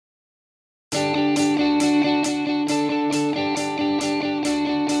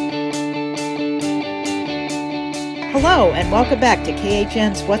Hello, and welcome back to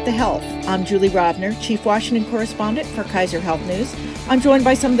KHN's What the Health. I'm Julie Rovner, Chief Washington Correspondent for Kaiser Health News. I'm joined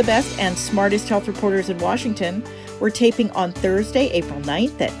by some of the best and smartest health reporters in Washington. We're taping on Thursday, April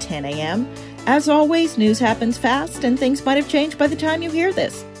 9th at 10 a.m. As always, news happens fast, and things might have changed by the time you hear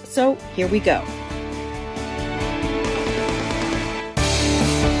this. So here we go.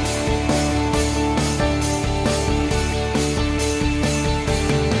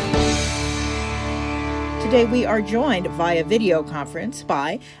 Today we are joined via video conference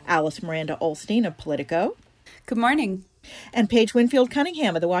by Alice Miranda Ollstein of Politico. Good morning. And Paige Winfield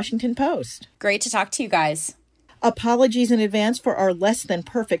Cunningham of the Washington Post. Great to talk to you guys. Apologies in advance for our less than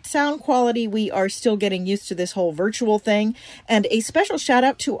perfect sound quality. We are still getting used to this whole virtual thing. And a special shout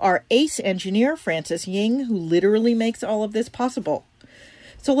out to our ace engineer, Francis Ying, who literally makes all of this possible.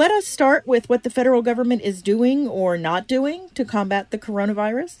 So let us start with what the federal government is doing or not doing to combat the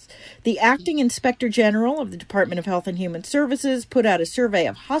coronavirus. The acting inspector general of the Department of Health and Human Services put out a survey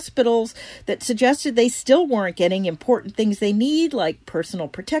of hospitals that suggested they still weren't getting important things they need, like personal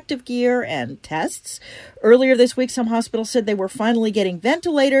protective gear and tests. Earlier this week, some hospitals said they were finally getting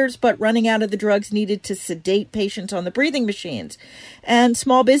ventilators, but running out of the drugs needed to sedate patients on the breathing machines. And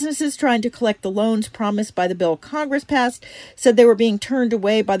small businesses trying to collect the loans promised by the bill Congress passed said they were being turned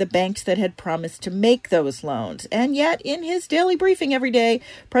away by the banks that had promised to make those loans. And yet, in his daily briefing every day,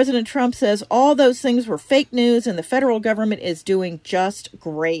 President Trump says all those things were fake news and the federal government is doing just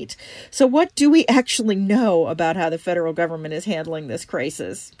great. So what do we actually know about how the federal government is handling this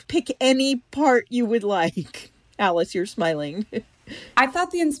crisis? Pick any part you would like. Alice, you're smiling. I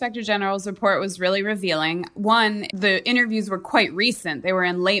thought the Inspector General's report was really revealing. One, the interviews were quite recent. They were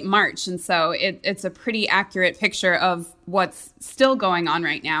in late March. And so it's a pretty accurate picture of what's still going on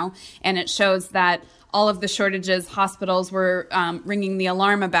right now. And it shows that all of the shortages hospitals were ringing the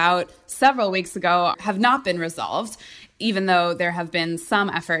alarm about several weeks ago have not been resolved. Even though there have been some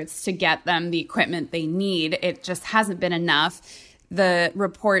efforts to get them the equipment they need, it just hasn't been enough. The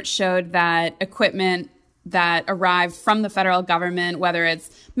report showed that equipment that arrived from the federal government, whether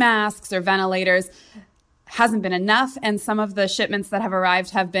it's masks or ventilators, hasn't been enough. And some of the shipments that have arrived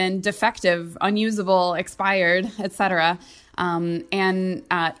have been defective, unusable, expired, etc. And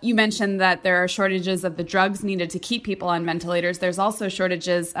you mentioned that there are shortages of the drugs needed to keep people on ventilators. There's also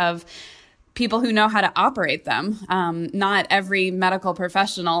shortages of people who know how to operate them. Not every medical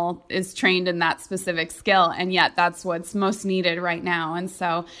professional is trained in that specific skill, and yet that's what's most needed right now. And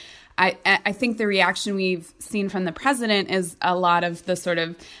so I think the reaction we've seen from the president is a lot of the sort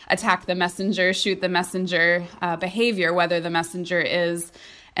of attack the messenger, shoot the messenger behavior, whether the messenger is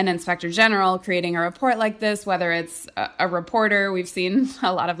an inspector general creating a report like this, whether it's a reporter, we've seen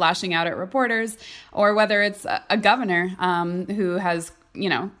a lot of lashing out at reporters, or whether it's a governor who has,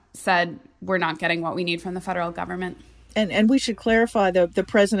 said we're not getting what we need from the federal government. And we should clarify, the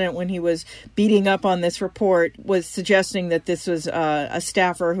president, when he was beating up on this report, was suggesting that this was a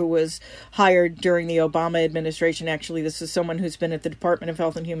staffer who was hired during the Obama administration. Actually, this is someone who's been at the Department of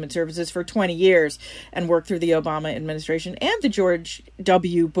Health and Human Services for 20 years and worked through the Obama administration and the George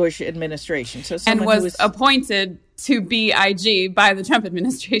W. Bush administration. So and was appointed to be IG by the Trump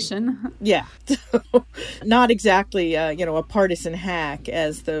administration. Yeah. So, not exactly, a partisan hack,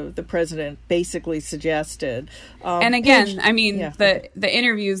 as the president basically suggested. And again, the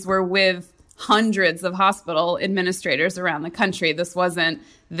interviews were with hundreds of hospital administrators around the country. This wasn't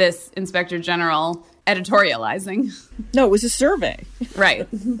this inspector general editorializing. No, it was a survey. Right.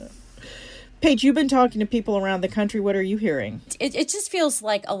 Paige, you've been talking to people around the country. What are you hearing? It just feels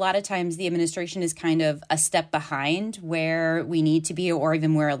like a lot of times the administration is kind of a step behind where we need to be, or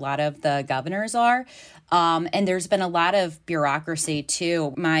even where a lot of the governors are. And there's been a lot of bureaucracy,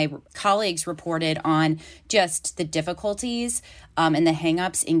 too. My colleagues reported on just the difficulties and the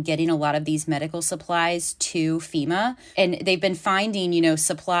hangups in getting a lot of these medical supplies to FEMA. And they've been finding,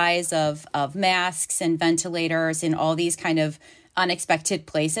 supplies of masks and ventilators and all these kind of unexpected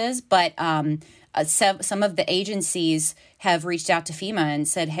places. But some of the agencies have reached out to FEMA and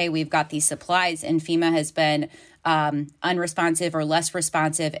said, hey, we've got these supplies. And FEMA has been unresponsive or less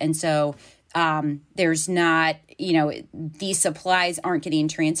responsive. And so there's not, these supplies aren't getting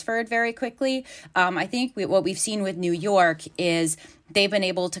transferred very quickly. I think what we've seen with New York is they've been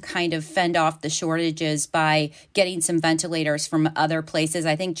able to kind of fend off the shortages by getting some ventilators from other places.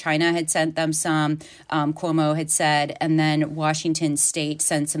 I think China had sent them some, Cuomo had said, and then Washington State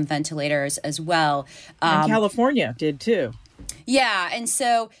sent some ventilators as well. And California did too. Yeah. And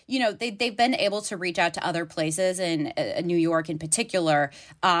so, they've been able to reach out to other places in New York in particular.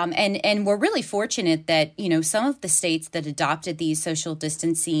 And we're really fortunate that, some of the states that adopted these social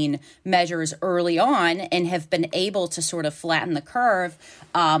distancing measures early on and have been able to sort of flatten the curve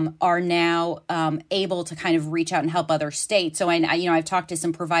are now able to kind of reach out and help other states. So I've talked to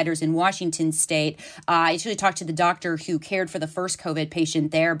some providers in Washington state. I actually talked to the doctor who cared for the first COVID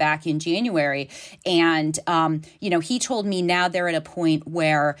patient there back in January. And, he told me now they're at a point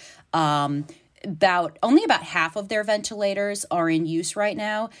where only about half of their ventilators are in use right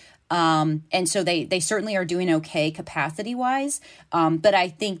now. And so they certainly are doing okay capacity wise. But I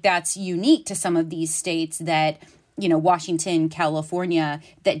think that's unique to some of these states that, Washington, California,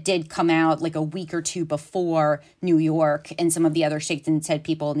 that did come out like a week or two before New York and some of the other states and said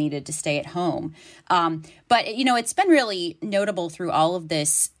people needed to stay at home. But, it's been really notable through all of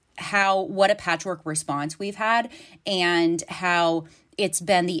this what a patchwork response we've had and how it's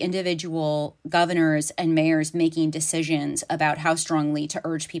been the individual governors and mayors making decisions about how strongly to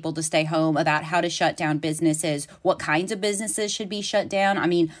urge people to stay home, about how to shut down businesses, what kinds of businesses should be shut down. I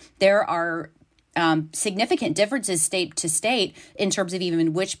mean, there are significant differences state to state in terms of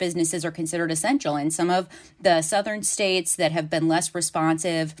even which businesses are considered essential. And some of the southern states that have been less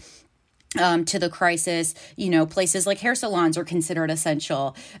responsive to the crisis, places like hair salons are considered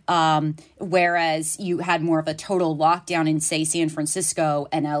essential, whereas you had more of a total lockdown in, say, San Francisco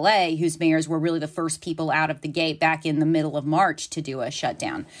and LA, whose mayors were really the first people out of the gate back in the middle of March to do a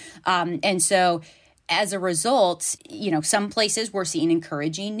shutdown. And so as a result, some places we're seeing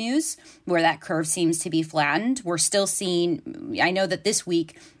encouraging news where that curve seems to be flattened. We're still seeing, I know that this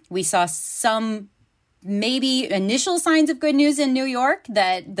week we saw some maybe initial signs of good news in New York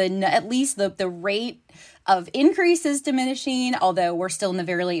that at least the rate of increase is diminishing, although we're still in the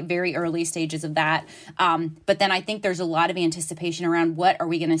very, very early stages of that. But then I think there's a lot of anticipation around what are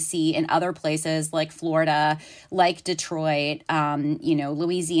we going to see in other places like Florida, like Detroit.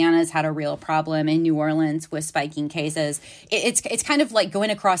 Louisiana's had a real problem in New Orleans with spiking cases. It's kind of like going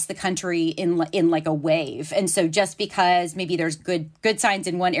across the country in like a wave. And so just because maybe there's good signs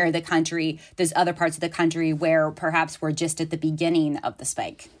in one area of the country, there's other parts of the country where perhaps we're just at the beginning of the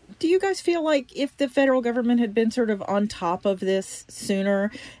spike. Do you guys feel like if the federal government had been sort of on top of this sooner?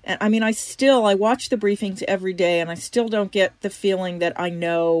 And I mean, I watch the briefings every day and I still don't get the feeling that I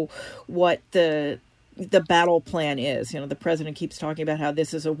know what the battle plan is. The president keeps talking about how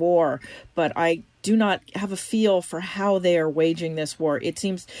this is a war, but I do not have a feel for how they are waging this war. It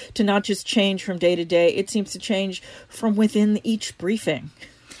seems to not just change from day to day. It seems to change from within each briefing.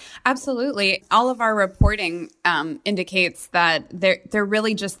 Absolutely. All of our reporting indicates that they're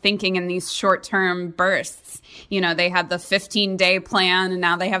really just thinking in these short-term bursts. They had the 15-day plan, and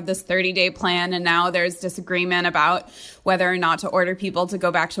now they have this 30-day plan, and now there's disagreement about whether or not to order people to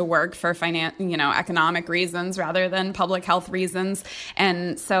go back to work for economic reasons rather than public health reasons.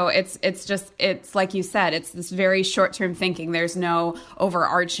 And so it's like you said, it's this very short-term thinking. There's no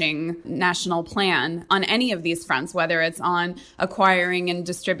overarching national plan on any of these fronts, whether it's on acquiring and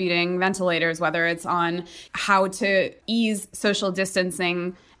distributing ventilators, whether it's on how to ease social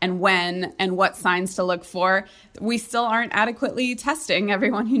distancing and when and what signs to look for. We still aren't adequately testing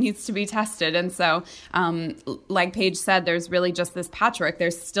everyone who needs to be tested. And so, like Paige said, there's really just this patchwork.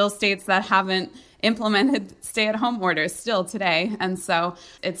 There's still states that haven't implemented stay-at-home orders still today. And so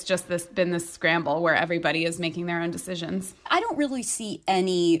it's just been this scramble where everybody is making their own decisions. I don't really see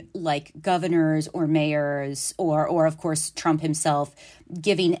any governors or mayors or of course Trump himself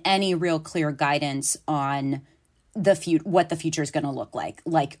giving any real clear guidance on what the future is going to look like.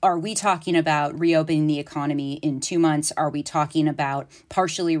 Are we talking about reopening the economy in 2 months? Are we talking about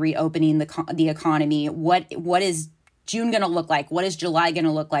partially reopening the economy? What is June going to look like? What is July going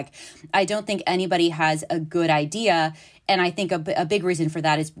to look like? I don't think anybody has a good idea. And I think a big reason for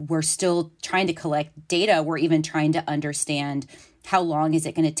that is we're still trying to collect data. We're even trying to understand how long is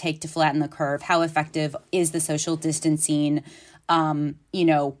it going to take to flatten the curve? How effective is the social distancing?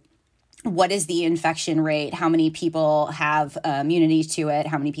 What is the infection rate? How many people have immunity to it?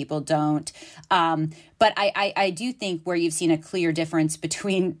 How many people don't? But I do think where you've seen a clear difference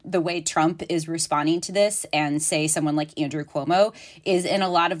between the way Trump is responding to this and, say, someone like Andrew Cuomo is in a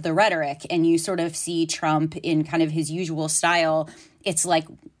lot of the rhetoric. And you sort of see Trump in kind of his usual style. It's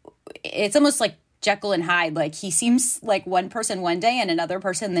almost like Jekyll and Hyde. He seems like one person one day and another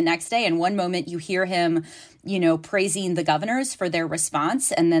person the next day. And one moment you hear him, praising the governors for their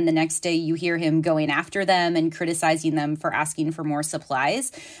response. And then the next day you hear him going after them and criticizing them for asking for more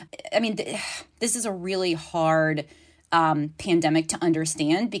supplies. I mean, this is a really hard pandemic to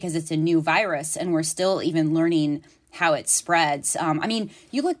understand because it's a new virus and we're still even learning how it spreads. I mean,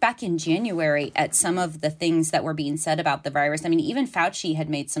 you look back in January at some of the things that were being said about the virus. I mean, even Fauci had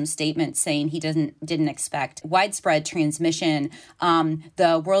made some statements saying he didn't expect widespread transmission.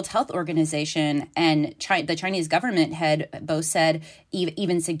 The World Health Organization and the Chinese government had both said,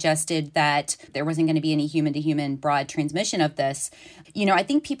 even suggested that there wasn't going to be any human-to-human broad transmission of this. You know, I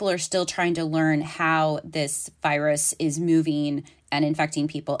think people are still trying to learn how this virus is moving and infecting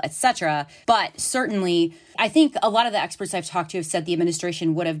people, etc. But certainly, I think a lot of the experts I've talked to have said the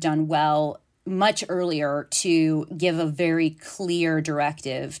administration would have done well much earlier to give a very clear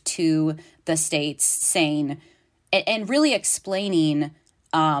directive to the states saying, and really explaining,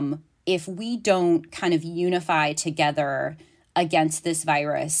 if we don't kind of unify together against this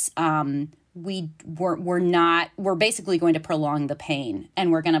virus, we're basically going to prolong the pain,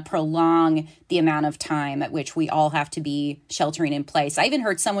 and we're going to prolong the amount of time at which we all have to be sheltering in place. I even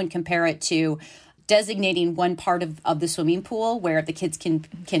heard someone compare it to designating one part of the swimming pool where the kids can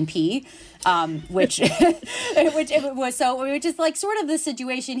pee, which is like sort of the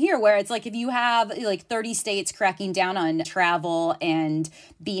situation here, where it's like if you have like 30 states cracking down on travel and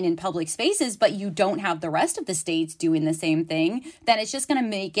being in public spaces, but you don't have the rest of the states doing the same thing, then it's just going to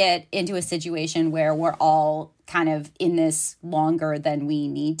make it into a situation where we're all kind of in this longer than we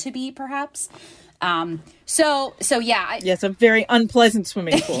need to be, perhaps. So yeah. Yes, a very unpleasant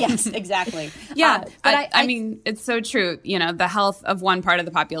swimming pool. Yes, exactly. Yeah. But I mean, it's so true. You know, the health of one part of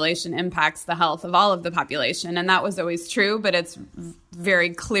the population impacts the health of all of the population. And that was always true, but it's very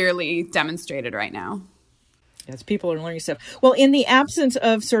clearly demonstrated right now. Yes, people are learning stuff. Well, in the absence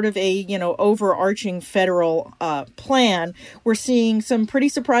of sort of a, overarching federal plan, we're seeing some pretty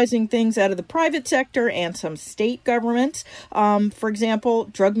surprising things out of the private sector and some state governments. For example,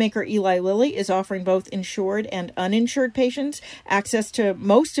 drug maker Eli Lilly is offering both insured and uninsured patients access to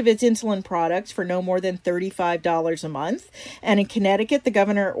most of its insulin products for no more than $35 a month. And in Connecticut, the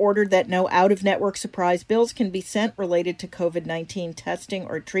governor ordered that no out-of-network surprise bills can be sent related to COVID-19 testing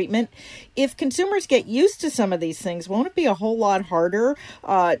or treatment. If consumers get used to some of these things, won't it be a whole lot harder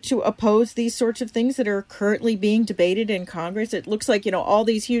to oppose these sorts of things that are currently being debated in Congress? It looks like, all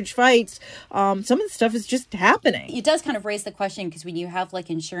these huge fights, some of the stuff is just happening. It does kind of raise the question, because when you have like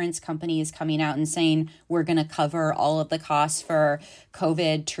insurance companies coming out and saying we're going to cover all of the costs for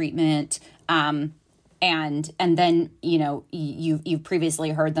COVID treatment, and then, you've previously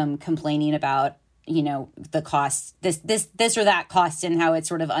heard them complaining about the cost, this or that cost, and how it's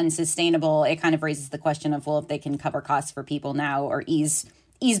sort of unsustainable. It kind of raises the question of, well, if they can cover costs for people now or ease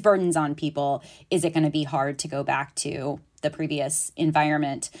burdens on people, is it going to be hard to go back to the previous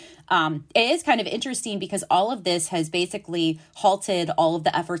environment? It is kind of interesting because all of this has basically halted all of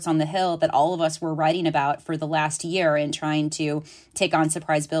the efforts on the Hill that all of us were writing about for the last year in trying to take on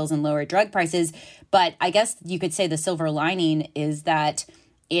surprise bills and lower drug prices. But I guess you could say the silver lining is that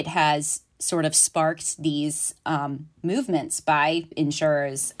it has sort of sparked these movements by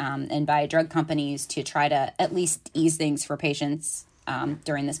insurers and by drug companies to try to at least ease things for patients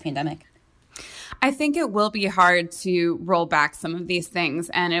during this pandemic. I think it will be hard to roll back some of these things,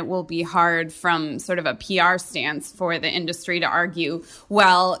 and it will be hard from sort of a PR stance for the industry to argue,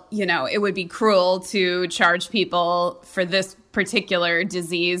 well, it would be cruel to charge people for this particular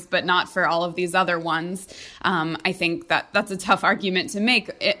disease, but not for all of these other ones. I think that's a tough argument to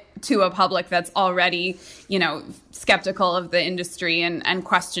make to a public that's already, skeptical of the industry and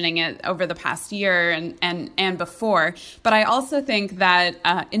questioning it over the past year and before. But I also think that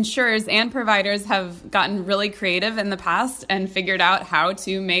insurers and providers have gotten really creative in the past and figured out how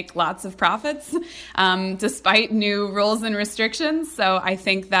to make lots of profits despite new rules and restrictions. So I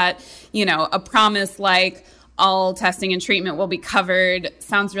think that, a promise like all testing and treatment will be covered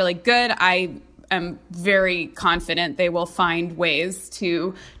sounds really good. I am very confident they will find ways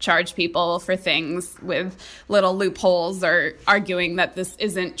to charge people for things with little loopholes, or arguing that this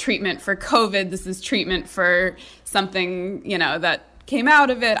isn't treatment for COVID, this is treatment for something, that came out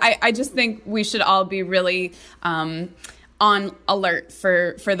of it. I just think we should all be really on alert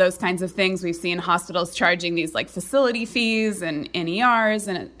for those kinds of things. We've seen hospitals charging these like facility fees and NERs,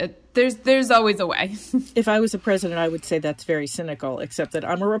 and there's always a way. If I was a president, I would say that's very cynical, except that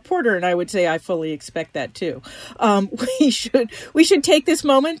I'm a reporter and I would say I fully expect that too. We should take this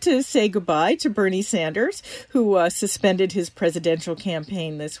moment to say goodbye to Bernie Sanders, who suspended his presidential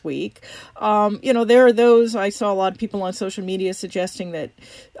campaign this week. There are those, I saw a lot of people on social media suggesting that,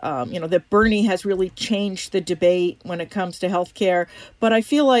 that Bernie has really changed the debate when it comes to healthcare. But I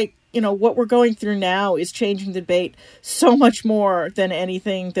feel like, what we're going through now is changing the debate so much more than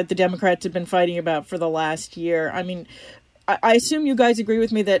anything that the Democrats have been fighting about for the last year. I mean, I assume you guys agree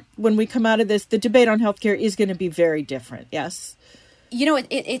with me that when we come out of this, the debate on healthcare is going to be very different. Yes. You know,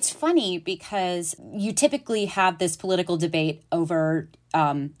 it's funny because you typically have this political debate over,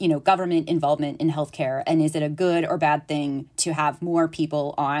 government involvement in healthcare. And is it a good or bad thing to have more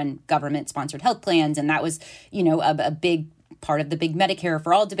people on government-sponsored health plans? And that was, a big part of the big Medicare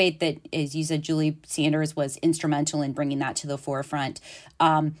for All debate that, as you said, Julie Sanders was instrumental in bringing that to the forefront.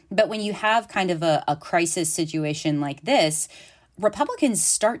 But when you have kind of a crisis situation like this, Republicans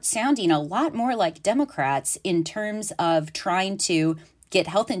start sounding a lot more like Democrats in terms of trying to get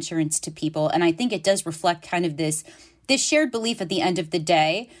health insurance to people. And I think it does reflect kind of this shared belief at the end of the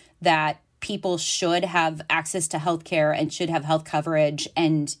day that people should have access to health care and should have health coverage.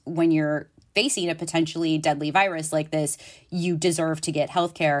 And when you're facing a potentially deadly virus like this, you deserve to get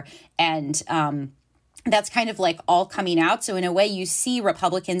health care. And that's kind of like all coming out. So in a way, you see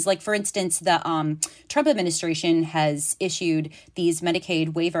Republicans, like, for instance, the Trump administration has issued these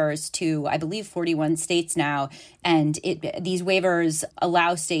Medicaid waivers to, I believe, 41 states now. And these waivers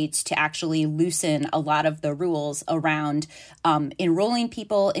allow states to actually loosen a lot of the rules around enrolling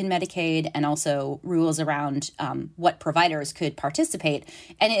people in Medicaid, and also rules around what providers could participate.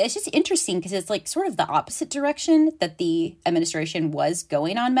 And it's just interesting because it's like sort of the opposite direction that the administration was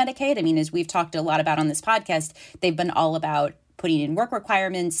going on Medicaid. I mean, as we've talked a lot about on this podcast, they've been all about putting in work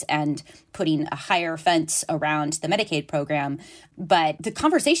requirements and putting a higher fence around the Medicaid program. But the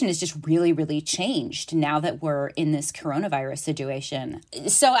conversation has just really, really changed now that we're in this coronavirus situation.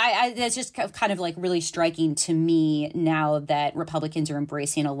 So it's just kind of like really striking to me now that Republicans are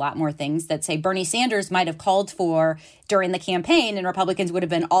embracing a lot more things that, say, Bernie Sanders might have called for during the campaign, and Republicans would have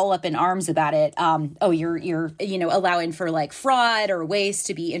been all up in arms about it. You're allowing for like fraud or waste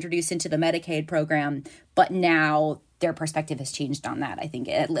to be introduced into the Medicaid program. But now their perspective has changed on that, I think,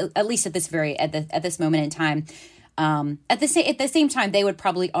 at least at this moment in time. At the same time, they would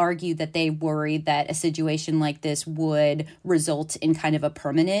probably argue that they worry that a situation like this would result in kind of a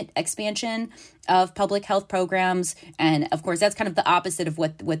permanent expansion of public health programs. And of course, that's kind of the opposite of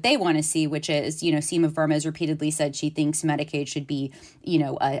what they want to see, which is, Seema Verma has repeatedly said she thinks Medicaid should be,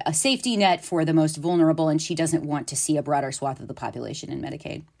 a safety net for the most vulnerable, and she doesn't want to see a broader swath of the population in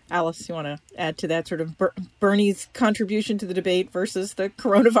Medicaid. Alice, you want to add to that sort of Bernie's contribution to the debate versus the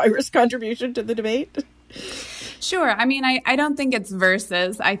coronavirus contribution to the debate? Sure. I mean, I don't think it's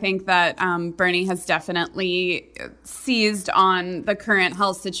versus. I think that Bernie has definitely seized on the current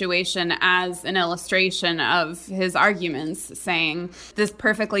health situation as an illustration of his arguments, saying this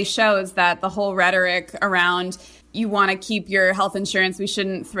perfectly shows that the whole rhetoric around you want to keep your health insurance. We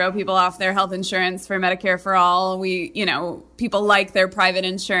shouldn't throw people off their health insurance for Medicare for all. People like their private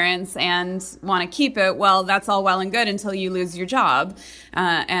insurance and want to keep it. Well, that's all well and good until you lose your job.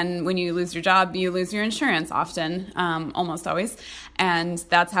 And when you lose your job, you lose your insurance often, almost always. And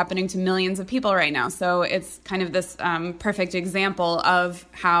that's happening to millions of people right now. So it's kind of this perfect example of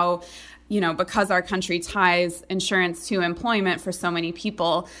how, because our country ties insurance to employment for so many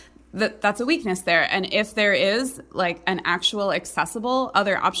people, that's a weakness there. And if there is like an actual accessible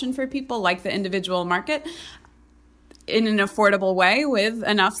other option for people, like the individual market, in an affordable way with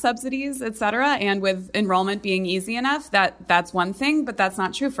enough subsidies, et cetera, and with enrollment being easy enough, that's one thing, but that's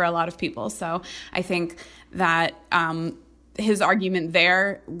not true for a lot of people. So I think that his argument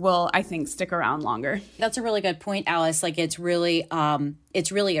there will, I think, stick around longer. That's a really good point, Alice. Like it's really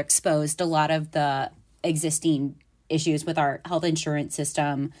exposed a lot of the existing issues with our health insurance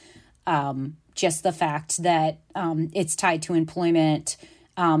system. Just the fact that it's tied to employment,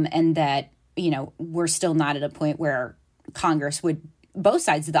 and that, we're still not at a point where Congress would, both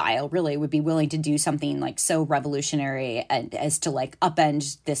sides of the aisle really, would be willing to do something like so revolutionary as to like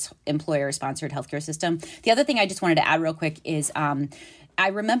upend this employer-sponsored healthcare system. The other thing I just wanted to add real quick is I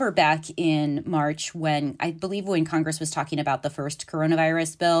remember back in March when Congress was talking about the first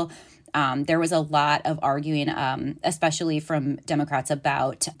coronavirus bill, there was a lot of arguing, especially from Democrats,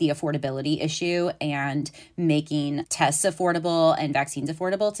 about the affordability issue and making tests affordable and vaccines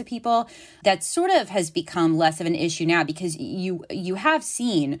affordable to people. That sort of has become less of an issue now because you have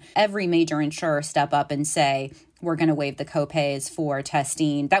seen every major insurer step up and say, we're going to waive the copays for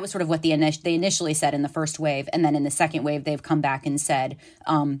testing. That was sort of what they initially said in the first wave. And then in the second wave, they've come back and said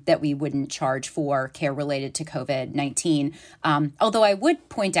that we wouldn't charge for care related to COVID-19. Although I would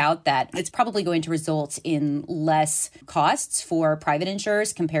point out that it's probably going to result in less costs for private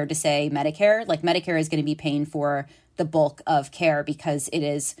insurers compared to, say, Medicare. Like Medicare is going to be paying for the bulk of care because it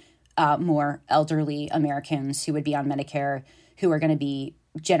is more elderly Americans who would be on Medicare who are going to be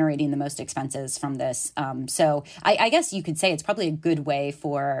generating the most expenses from this. So I guess you could say it's probably a good way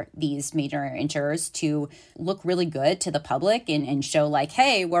for these major insurers to look really good to the public and show like,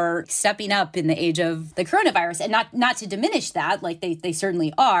 hey, we're stepping up in the age of the coronavirus. And not to diminish that, like they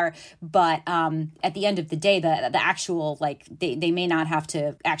certainly are. But at the end of the day, the actual, like they may not have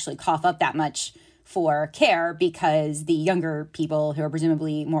to actually cough up that much for care because the younger people who are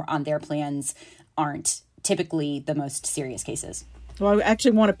presumably more on their plans aren't typically the most serious cases. Well, I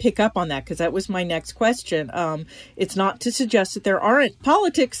actually want to pick up on that because that was my next question. It's not to suggest that there aren't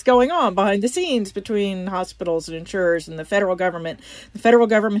politics going on behind the scenes between hospitals and insurers and the federal government. The federal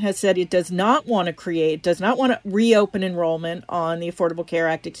government has said it does not want to reopen enrollment on the Affordable Care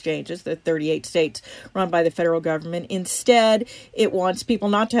Act exchanges, the 38 states run by the federal government. Instead, it wants people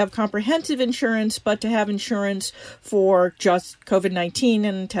not to have comprehensive insurance, but to have insurance for just COVID-19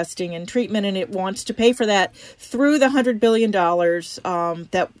 and testing and treatment. And it wants to pay for that through the $100 billion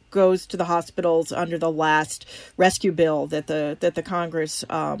that goes to the hospitals under the last rescue bill that the Congress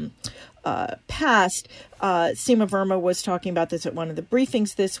passed. Seema Verma was talking about this at one of the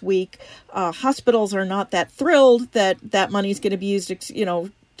briefings this week. Hospitals are not that thrilled that money is going to be used,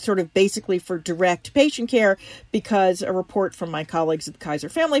 sort of basically for direct patient care, because a report from my colleagues at the Kaiser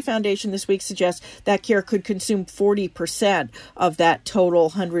Family Foundation this week suggests that care could consume 40% of that total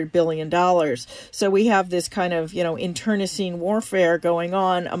 $100 billion. So we have this kind of, internecine warfare going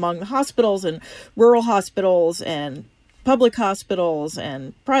on among the hospitals, and rural hospitals and public hospitals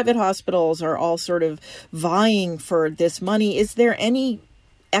and private hospitals are all sort of vying for this money. Is there any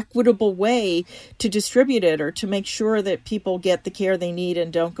equitable way to distribute it or to make sure that people get the care they need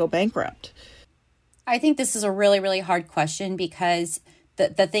and don't go bankrupt? I think this is a really, really hard question because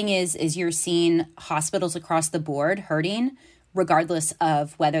the thing is you're seeing hospitals across the board hurting regardless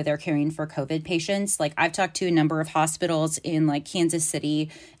of whether they're caring for COVID patients. Like I've talked to a number of hospitals in like Kansas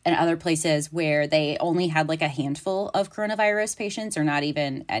City and other places where they only had like a handful of coronavirus patients or not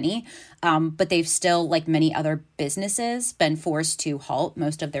even any. But they've still, like many other businesses, been forced to halt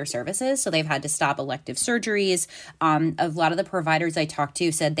most of their services. So they've had to stop elective surgeries. A lot of the providers I talked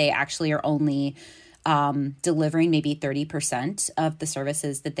to said they actually are only delivering maybe 30% of the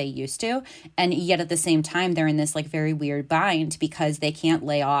services that they used to. And yet at the same time, they're in this like very weird bind because they can't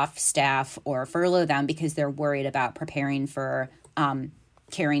lay off staff or furlough them because they're worried about preparing for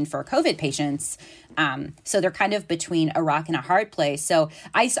caring for COVID patients. So they're kind of between a rock and a hard place. So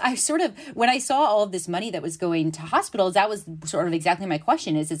I sort of, when I saw all of this money that was going to hospitals, that was sort of exactly my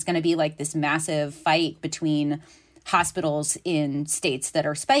question, is it's going to be like this massive fight between hospitals in states that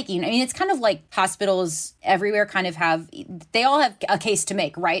are spiking. I mean, it's kind of like hospitals everywhere they all have a case to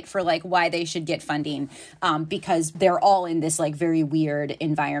make, right? For like why they should get funding, because they're all in this like very weird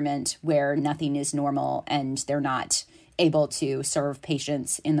environment where nothing is normal and they're not able to serve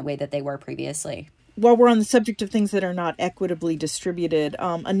patients in the way that they were previously. While we're on the subject of things that are not equitably distributed,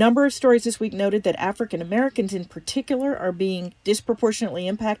 a number of stories this week noted that African Americans in particular are being disproportionately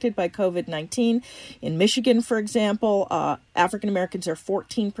impacted by COVID-19. In Michigan, for example, African Americans are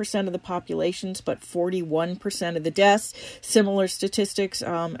 14% of the populations, but 41% of the deaths. Similar statistics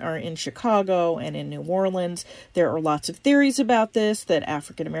are in Chicago and in New Orleans. There are lots of theories about this, that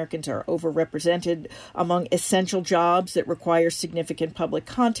African Americans are overrepresented among essential jobs that require significant public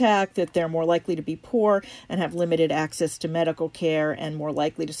contact, that they're more likely to be poor and have limited access to medical care and more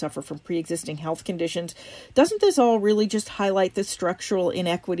likely to suffer from pre-existing health conditions. Doesn't this all really just highlight the structural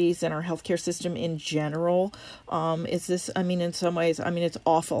inequities in our healthcare system in general? In some ways, it's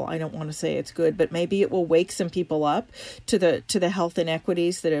awful. I don't want to say it's good, but maybe it will wake some people up to the health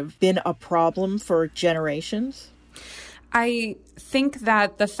inequities that have been a problem for generations. I think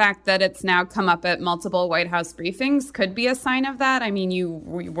that the fact that it's now come up at multiple White House briefings could be a sign of that. I mean,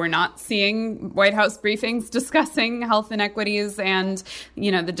 we're not seeing White House briefings discussing health inequities and,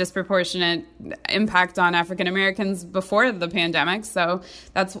 the disproportionate impact on African Americans before the pandemic. So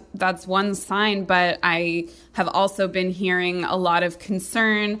that's one sign. But I have also been hearing a lot of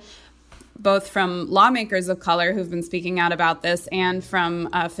concern, both from lawmakers of color who've been speaking out about this and from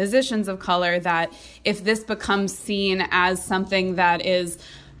physicians of color, that if this becomes seen as something that is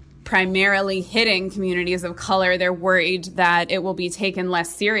primarily hitting communities of color, they're worried that it will be taken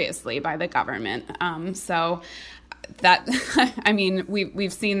less seriously by the government. So that,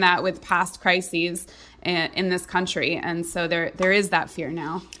 we've seen that with past crises in this country. And so there is that fear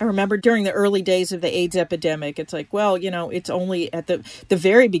now. I remember during the early days of the AIDS epidemic, it's like, well, it's only at the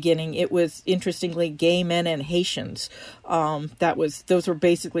very beginning, it was interestingly gay men and Haitians. Those were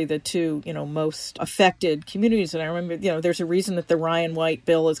basically the two, most affected communities. And I remember, there's a reason that the Ryan White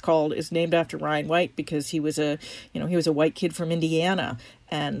bill is named after Ryan White, because he was a white kid from Indiana.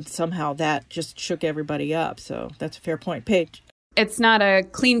 And somehow that just shook everybody up. So that's a fair point. Paige. It's not a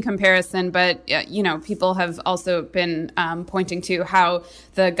clean comparison, but, people have also been pointing to how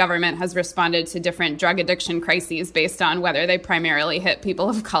the government has responded to different drug addiction crises based on whether they primarily hit people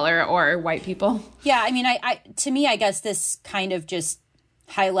of color or white people. Yeah, I mean, to me, I guess this kind of just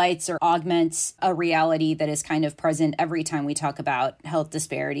highlights or augments a reality that is kind of present every time we talk about health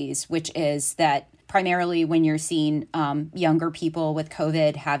disparities, which is that primarily when you're seeing younger people with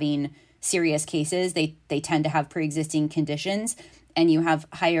COVID having serious cases, they tend to have pre-existing conditions, and you have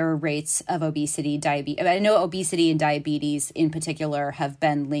higher rates of obesity, diabetes. I know obesity and diabetes in particular have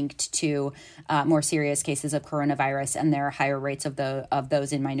been linked to more serious cases of coronavirus, and there are higher rates of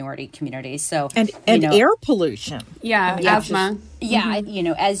those in minority communities. So and air pollution, asthma.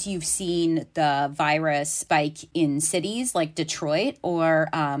 As you've seen the virus spike in cities like Detroit or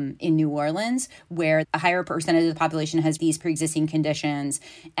in New Orleans, where a higher percentage of the population has these pre-existing conditions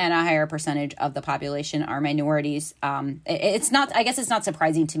and a higher percentage of the population are minorities. I guess it's not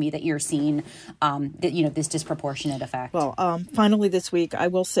surprising to me that you're seeing this disproportionate effect. Well, finally this week, I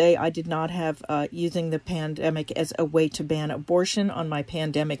will say I did not have using the pandemic as a way to ban abortion on my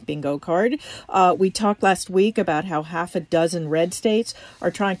pandemic bingo card. We talked last week about how half a dozen red states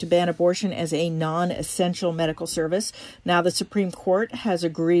are trying to ban abortion as a non-essential medical service. Now the Supreme Court has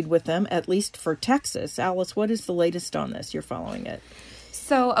agreed with them, at least for Texas. Alice, what is the latest on this? You're following it.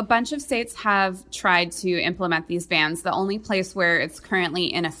 So a bunch of states have tried to implement these bans. The only place where it's currently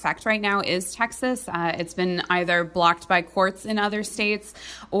in effect right now is Texas. It's been either blocked by courts in other states,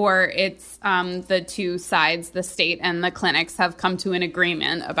 or it's the two sides, the state and the clinics, have come to an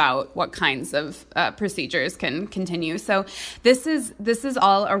agreement about what kinds of procedures can continue. So this is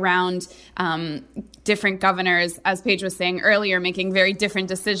all around different governors, as Paige was saying earlier, making very different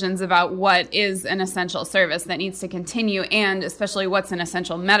decisions about what is an essential service that needs to continue, and especially what's an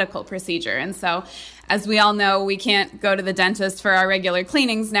essential medical procedure. And so, as we all know, we can't go to the dentist for our regular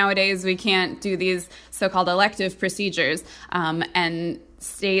cleanings nowadays. We can't do these so-called elective procedures. And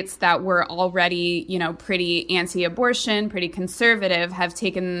states that were already, pretty anti-abortion, pretty conservative, have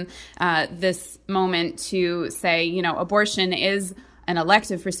taken this moment to say, abortion is an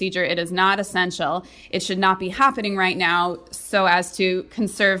elective procedure. It is not essential. It should not be happening right now so as to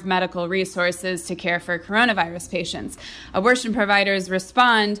conserve medical resources to care for coronavirus patients. Abortion providers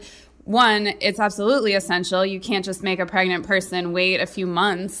respond, one, it's absolutely essential. You can't just make a pregnant person wait a few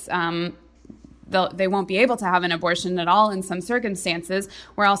months. They won't be able to have an abortion at all in some circumstances.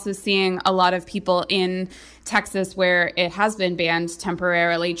 We're also seeing a lot of people in Texas, where it has been banned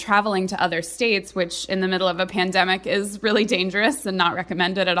temporarily, traveling to other states, which in the middle of a pandemic is really dangerous and not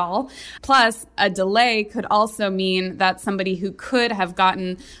recommended at all. Plus, a delay could also mean that somebody who could have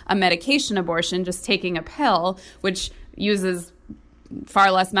gotten a medication abortion, just taking a pill, which uses far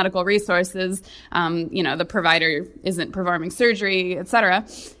less medical resources, the provider isn't performing surgery, et cetera.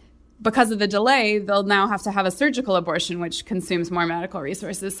 Because of the delay, they'll now have to have a surgical abortion, which consumes more medical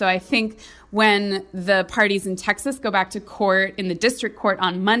resources. So I think when the parties in Texas go back to court in the district court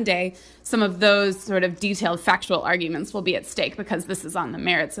on Monday, some of those sort of detailed factual arguments will be at stake, because this is on the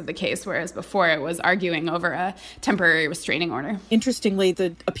merits of the case, whereas before it was arguing over a temporary restraining order. Interestingly,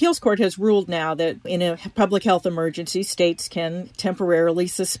 the appeals court has ruled now that in a public health emergency, states can temporarily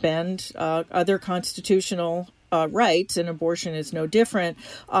suspend other constitutional rights, and abortion is no different.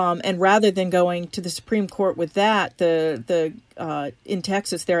 And rather than going to the Supreme Court with that, in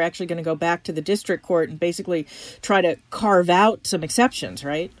Texas, they're actually going to go back to the district court and basically try to carve out some exceptions,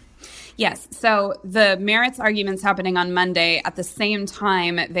 right? Yes. So the merits arguments happening on Monday. At the same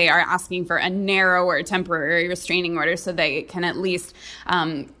time, they are asking for a narrower temporary restraining order so they can at least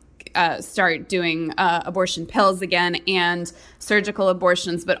start doing abortion pills again and surgical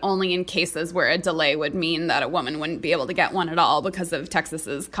abortions, but only in cases where a delay would mean that a woman wouldn't be able to get one at all because of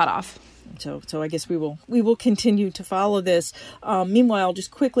Texas's cutoff. So I guess we will continue to follow this. Meanwhile,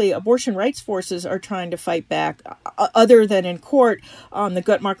 just quickly, abortion rights forces are trying to fight back. Other than in court, the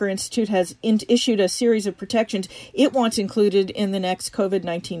Guttmacher Institute has issued a series of protections it wants included in the next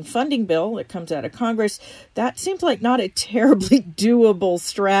COVID-19 funding bill that comes out of Congress. That seems like not a terribly doable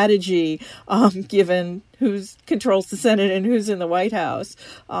strategy, given who controls the Senate and who's in the White House.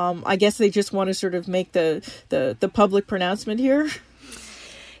 I guess they just want to sort of make the public pronouncement here.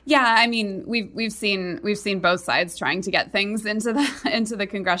 Yeah, I mean, we've seen both sides trying to get things into the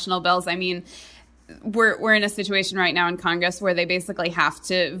congressional bills. I mean, we're in a situation right now in Congress where they basically have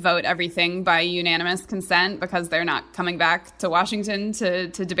to vote everything by unanimous consent because they're not coming back to Washington to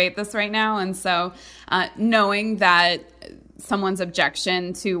debate this right now. And so knowing that someone's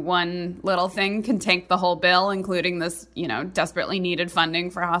objection to one little thing can tank the whole bill, including this, desperately needed funding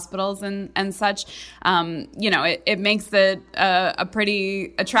for hospitals and such. It makes it a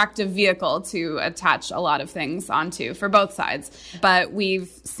pretty attractive vehicle to attach a lot of things onto for both sides. But we've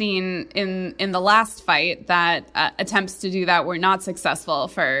seen in the last fight that attempts to do that were not successful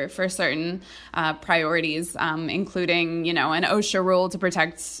for certain priorities, including, an OSHA rule to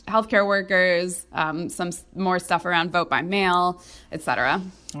protect healthcare workers, some more stuff around vote by mail, etc.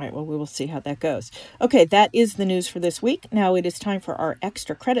 All right, well, we will see how that goes. Okay, that is the news for this week. Now it is time for our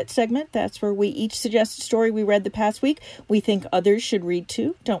extra credit segment. That's where we each suggest a story we read the past week we think others should read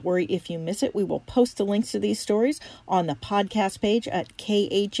too. Don't worry if you miss it. We will post the links to these stories on the podcast page at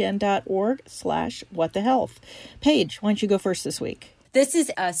khn.org/whatthehealth. Paige, why don't you go first this week? This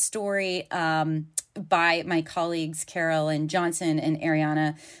is a story by my colleagues Carolyn Johnson and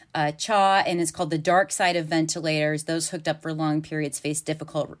Ariana Cha, and it's called The Dark Side of Ventilators. Those hooked up for long periods face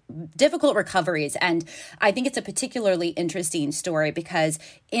difficult recoveries. And I think it's a particularly interesting story because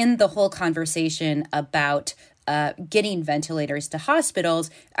in the whole conversation about getting ventilators to hospitals,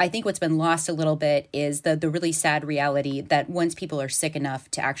 I think what's been lost a little bit is the really sad reality that once people are sick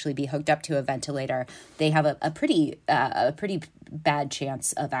enough to actually be hooked up to a ventilator, they have a pretty bad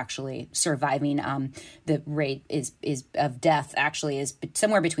chance of actually surviving. The rate is of death actually is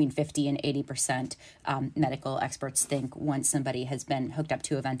somewhere between 50 and 80%. Medical experts think once somebody has been hooked up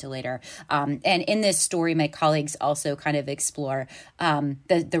to a ventilator. And in this story, my colleagues also kind of explore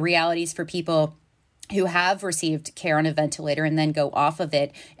the realities for people who have received care on a ventilator and then go off of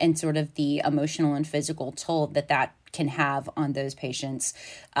it, and sort of the emotional and physical toll that can have on those patients.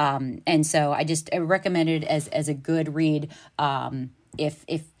 And so I recommend it as a good read unless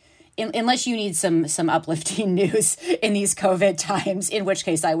you need some uplifting news in these COVID times, in which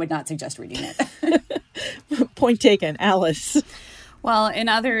case I would not suggest reading it. Point taken. Alice. Well, in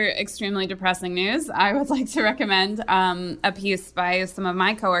other extremely depressing news, I would like to recommend a piece by some of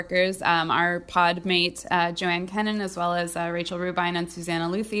my coworkers. Our pod mate, Joanne Kennan, as well as Rachel Rubine and Susanna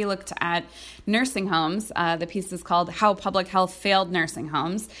Luthi, looked at nursing homes. The piece is called How Public Health Failed Nursing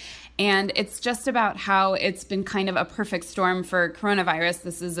Homes. And it's just about how it's been kind of a perfect storm for coronavirus.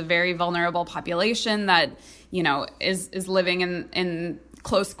 This is a very vulnerable population that, is living in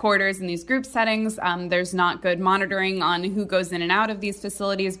close quarters in these group settings. There's not good monitoring on who goes in and out of these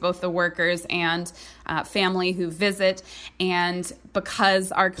facilities, both the workers and family who visit. And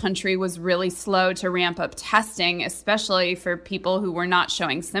because our country was really slow to ramp up testing, especially for people who were not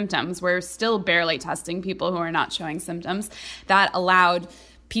showing symptoms, we're still barely testing people who are not showing symptoms. That allowed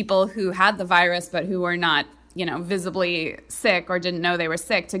people who had the virus but who were not visibly sick or didn't know they were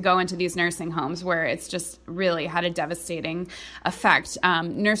sick to go into these nursing homes where it's just really had a devastating effect.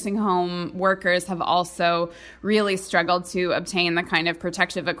 Nursing home workers have also really struggled to obtain the kind of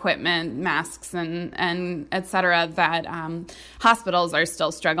protective equipment, masks and et cetera, that hospitals are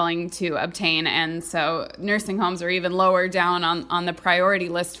still struggling to obtain. And so nursing homes are even lower down on the priority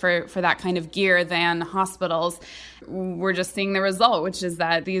list for that kind of gear than hospitals. We're just seeing the result, which is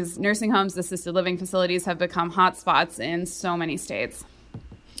that these nursing homes, assisted living facilities have become hotspots in so many states.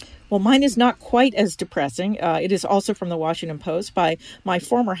 Well, mine is not quite as depressing. It is also from the Washington Post by my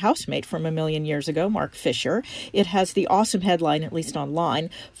former housemate from a million years ago, Mark Fisher. It has the awesome headline, at least online,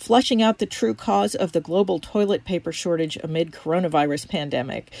 Flushing Out the True Cause of the Global Toilet Paper Shortage Amid Coronavirus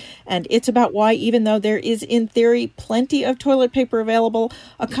Pandemic. And it's about why, even though there is, in theory, plenty of toilet paper available,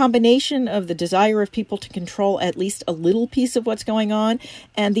 a combination of the desire of people to control at least a little piece of what's going on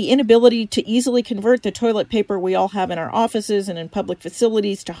and the inability to easily convert the toilet paper we all have in our offices and in public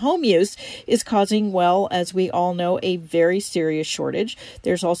facilities to home use is causing, well, as we all know, a very serious shortage.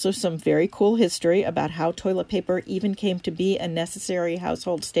 There's also some very cool history about how toilet paper even came to be a necessary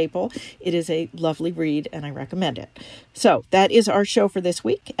household staple. It is a lovely read, and I recommend it. So that is our show for this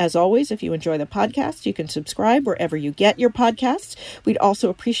week. As always, if you enjoy the podcast, you can subscribe wherever you get your podcasts. We'd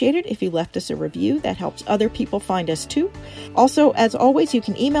also appreciate it if you left us a review. That helps other people find us too. Also, as always, you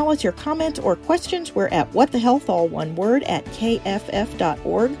can email us your comments or questions. We're at whatthehealth, all one word, at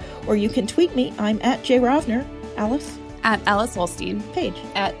kff.org. Or you can tweet me. I'm at Jay Rosner. Alice? At Alice Wolstein. Paige?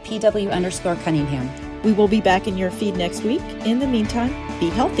 At PW_Cunningham. We will be back in your feed next week. In the meantime, be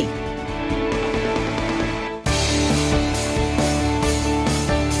healthy.